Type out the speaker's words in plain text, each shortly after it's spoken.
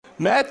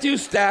Matthew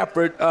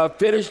Stafford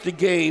finished the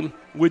game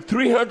with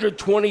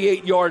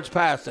 328 yards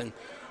passing.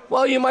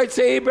 Well, you might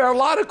say, hey, Bear, a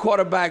lot of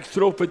quarterbacks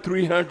throw for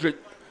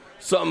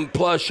 300-something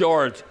plus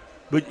yards.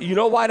 But you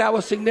know why that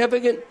was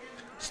significant?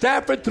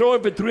 Stafford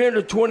throwing for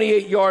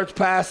 328 yards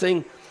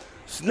passing,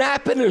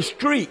 snapping a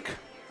streak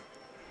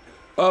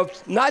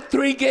of not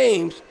 3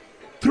 games,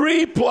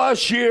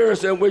 3+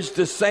 years in which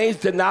the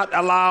Saints did not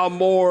allow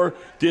more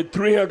than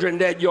 300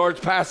 net yards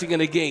passing in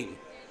a game.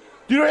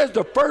 You know, that's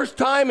the first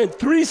time in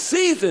 3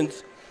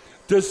 seasons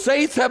the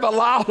Saints have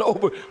allowed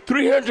over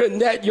 300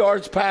 net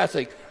yards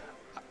passing.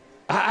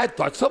 I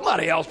thought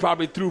somebody else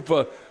probably threw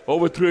for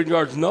over 300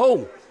 yards.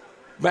 No.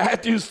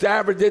 Matthew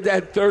Stafford did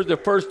that the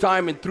first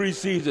time in 3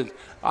 seasons.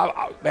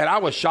 I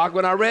was shocked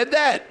when I read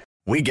that.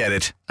 We get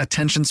it.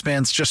 Attention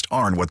spans just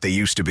aren't what they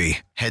used to be.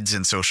 Heads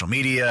in social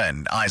media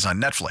and eyes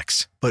on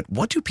Netflix. But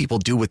what do people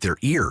do with their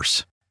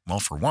ears? Well,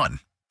 for one,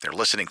 they're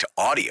listening to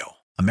audio.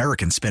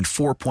 Americans spend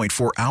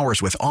 4.4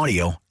 hours with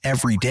audio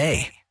every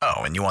day.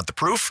 Oh, and you want the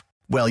proof?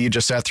 Well, you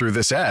just sat through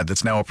this ad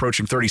that's now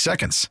approaching 30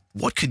 seconds.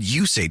 What could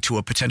you say to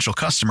a potential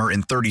customer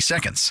in 30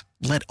 seconds?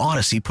 Let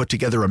Odyssey put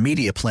together a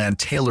media plan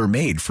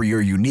tailor-made for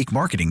your unique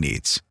marketing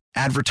needs.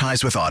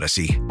 Advertise with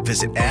Odyssey.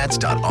 Visit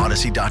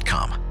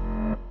ads.odyssey.com.